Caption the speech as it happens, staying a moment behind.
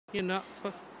You're not.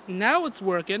 Now it's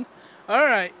working. All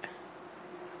right.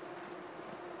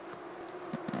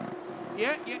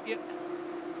 Yeah.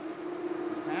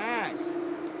 Nice.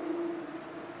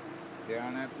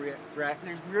 Down at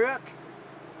Brattler's Brook.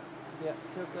 Yep,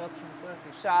 cook up some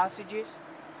fucking sausages.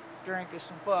 Drink us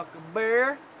some fucking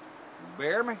beer.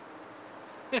 Bear me.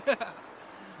 Do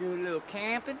a little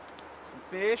camping. Some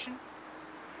fishing.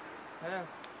 Hell,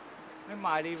 we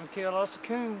might even kill us a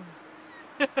coon.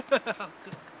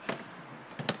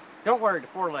 Don't worry, the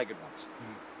four-legged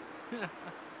ones.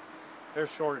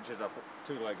 There's shortages of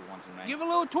two-legged ones in Maine. Give a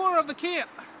little tour of the camp.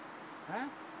 Huh?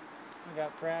 We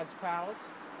got Brad's Palace.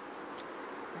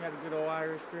 We got a good old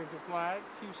Irish cricket flag.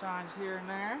 A few signs here and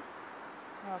there.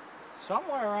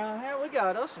 Somewhere around here we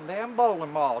got us some damn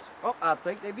bowling balls. Oh, I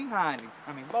think they behind you.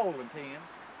 I mean bowling pins.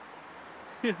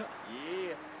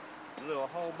 Yeah. A little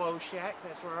hobo shack.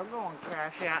 That's where I'm going to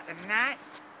crash out tonight.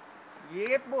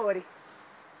 Yeah, buddy.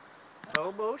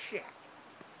 Hobo shack.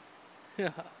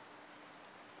 Got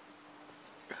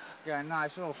a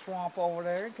nice little swamp over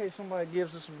there in case somebody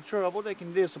gives us some trouble. They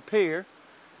can disappear.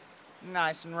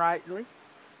 Nice and rightly.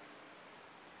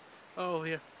 Oh,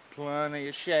 yeah. Plenty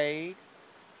of shade.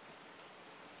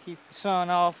 Keep the sun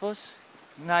off us.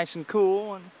 Nice and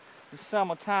cool in the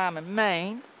summertime in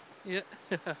Maine. Yeah.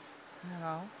 You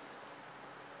know.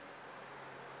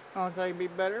 I don't think it'd be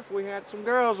better if we had some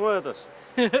girls with us.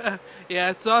 Yeah,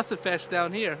 it's sausage fest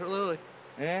down here, literally.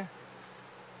 Yeah.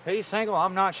 He's single?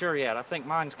 I'm not sure yet. I think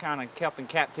mine's kind of kept in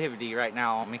captivity right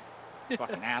now on me.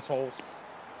 Fucking assholes.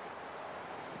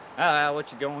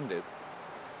 What you gonna do?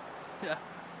 Yeah.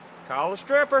 Call a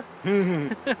stripper.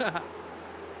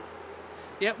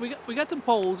 Yeah, we got some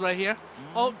poles right here.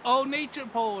 All nature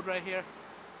poles right here.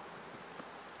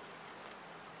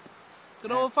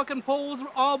 Good old fucking poles,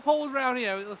 all poles around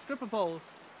here, stripper poles.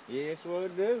 Yes, we'll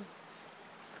do.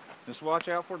 Just watch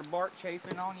out for the bark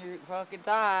chafing on your fucking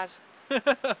thighs. That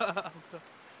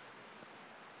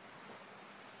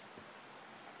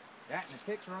and the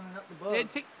ticks running up the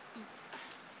bugs.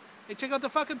 Hey, check out the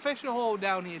fucking fishing hole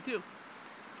down here too.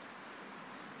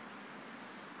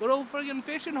 Good old friggin'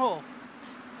 fishing hole.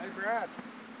 Hey, Brad.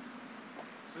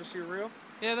 Is this your reel?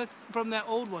 Yeah, that's from that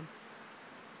old one.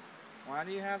 Why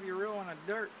do you have your reel in the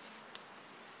dirt?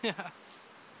 Yeah.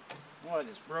 What,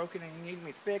 it's broken and you need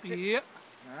me to fix it? Yep.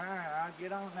 Alright, I'll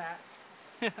get on that.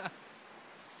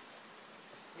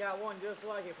 Got one just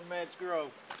like it from Ed's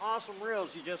Grove. Awesome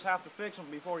reels, you just have to fix them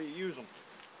before you use them.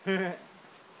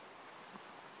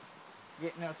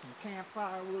 Getting us some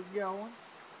campfire wood going.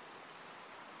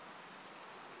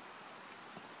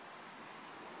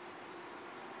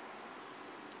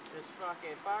 This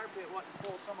fucking fire pit wasn't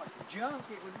full of so much junk,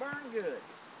 it would burn good.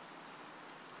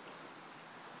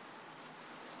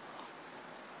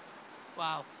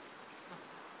 Wow.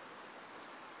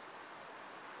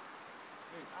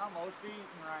 It's almost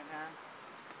eating right now.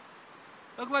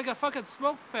 Look like a fucking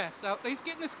smoke fest out. He's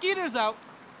getting the Skeeters out.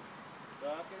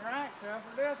 Fucking right, except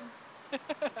for this one.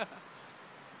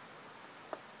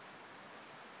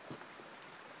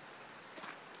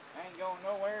 Ain't going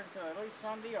nowhere until at least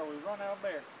Sunday or we run out of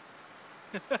bear.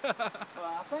 Well,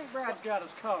 I think Brad's got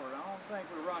us covered. I don't think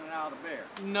we're running out of bear.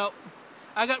 Nope.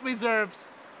 I got reserves.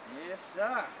 Yes,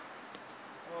 sir.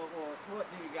 Well, what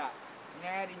do you got?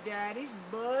 Natty Daddies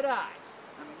and Bud Ice.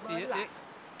 I mean, Bud Light.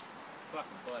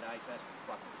 Fucking Bud Ice, that's for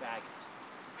fucking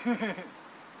faggots.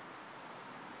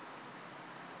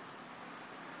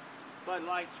 Bud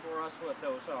Light's for us with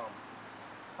those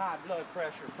high blood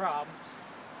pressure problems.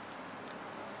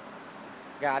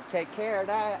 Gotta take care of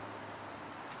that.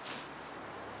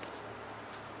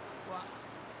 Wow.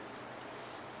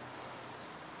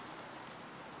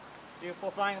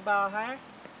 Beautiful thing about here,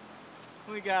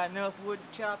 we got enough wood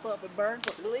to chop up and burn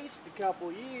for at least a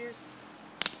couple years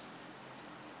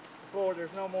before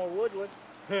there's no more woodwood.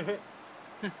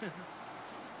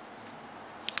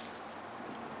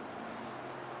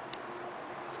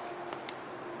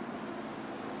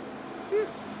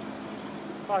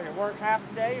 I can work half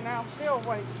the day and now I'm still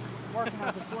working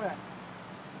up a sweat.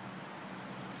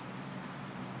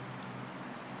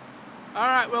 All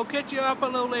right, we'll catch you up a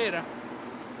little later.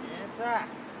 Yes, sir.